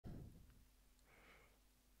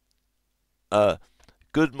Uh,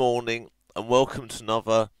 Good morning and welcome to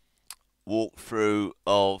another walkthrough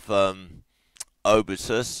of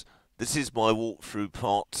Obitus. This is my walkthrough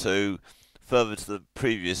part 2. Further to the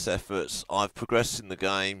previous efforts, I've progressed in the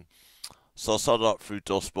game, so I'll start up through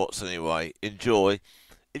DOSBots anyway. Enjoy.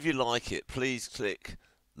 If you like it, please click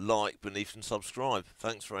like beneath and subscribe.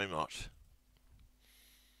 Thanks very much.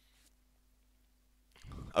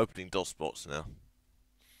 Opening DOSBots now.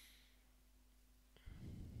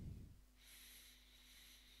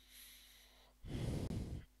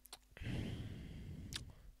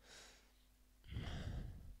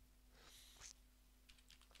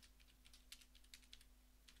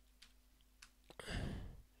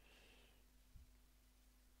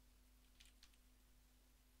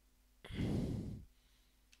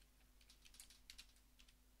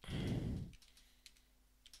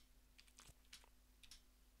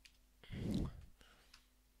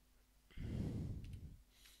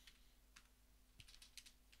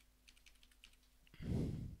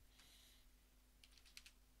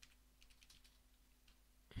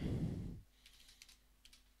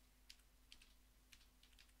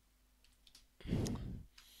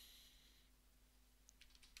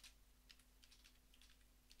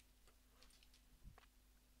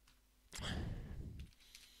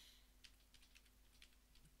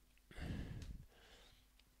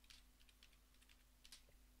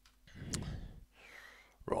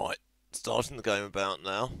 Right, starting the game about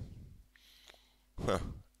now.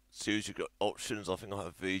 See you've got options. I think I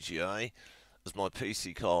have VGA, as my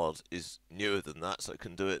PC card is newer than that, so it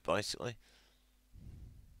can do it basically.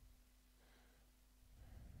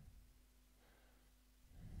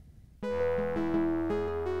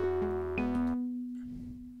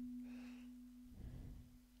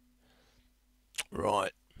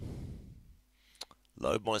 Right,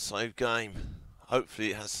 load my save game.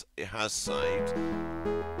 Hopefully it has saved.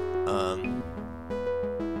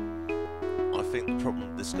 I think the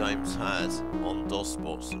problem this game's had on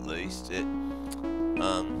DOSBots at least,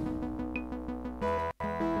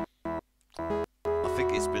 I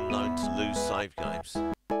think it's been known to lose save games.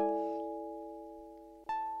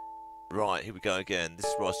 Right, here we go again. This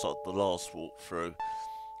is where I started the last walkthrough.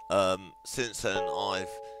 Since then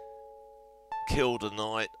I've killed a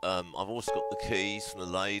knight. I've also got the keys from the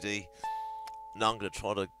lady. Now I'm going to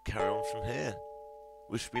try to carry on from here.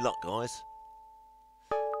 Wish me luck, guys.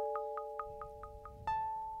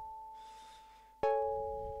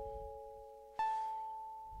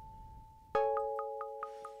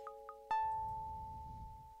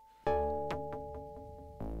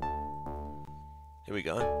 Here we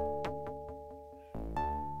go.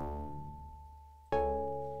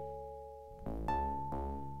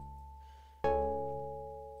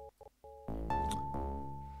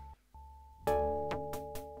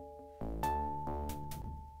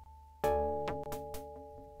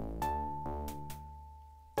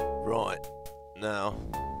 Right, now,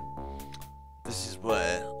 this is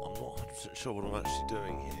where I'm not 100% sure what I'm actually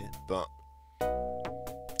doing here, but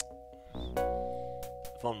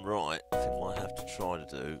if I'm right, I think what I have to try to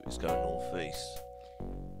do is go northeast.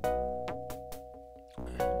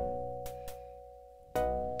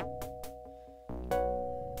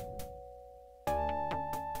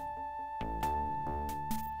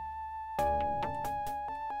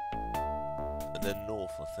 And then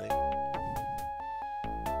north, I think.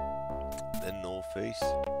 Then northeast.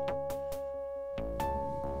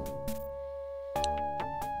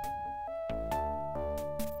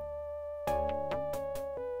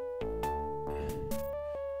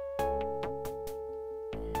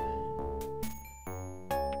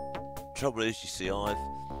 Trouble is, you see, I've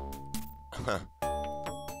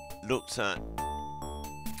looked at.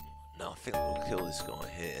 No, I think we'll kill this guy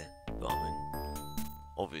here, but I mean,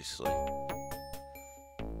 obviously.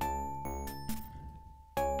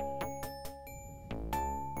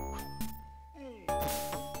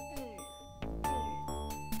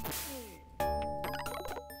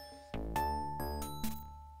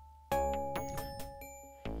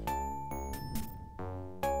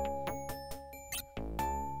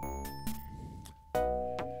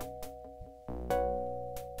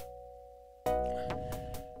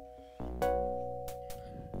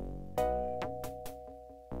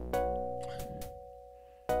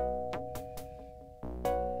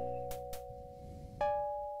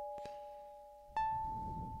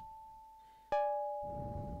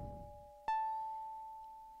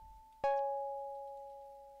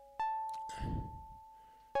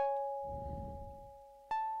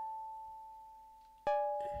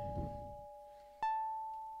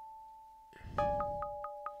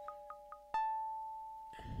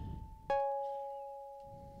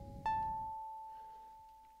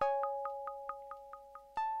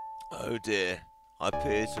 Oh dear. I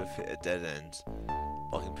appear to have hit a dead end.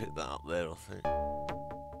 I can pick that up there, I think.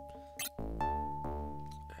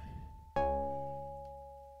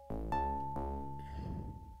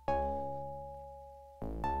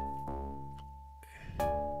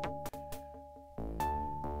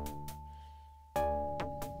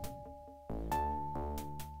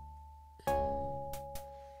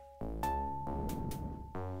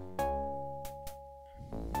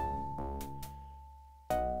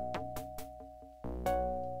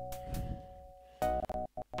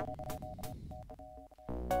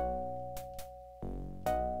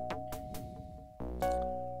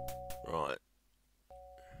 Right.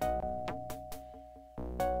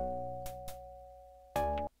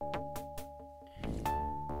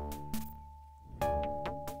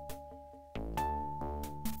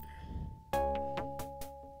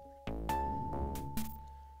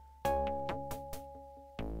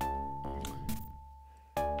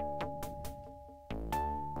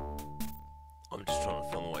 I'm just trying to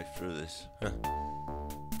find my way through this. I'm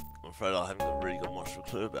afraid I haven't really got much of a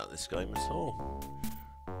clue about this game at all.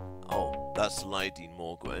 Oh, that's Lady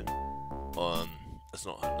Morgwen. That's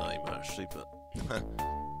not her name actually, but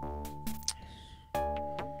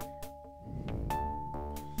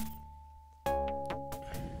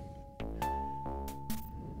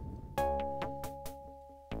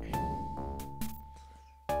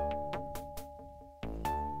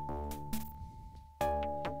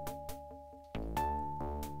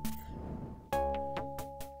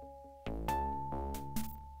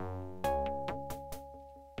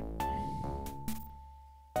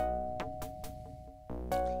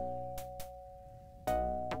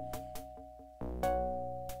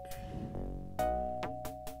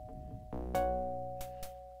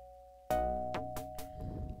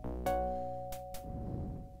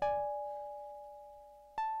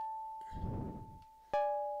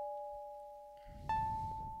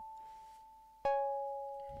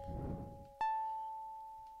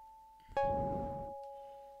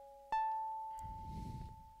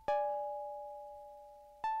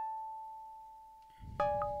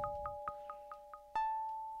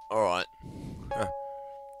alright.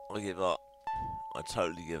 I give up. I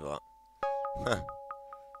totally give up. For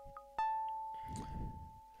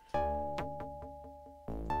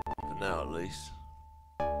now, at least.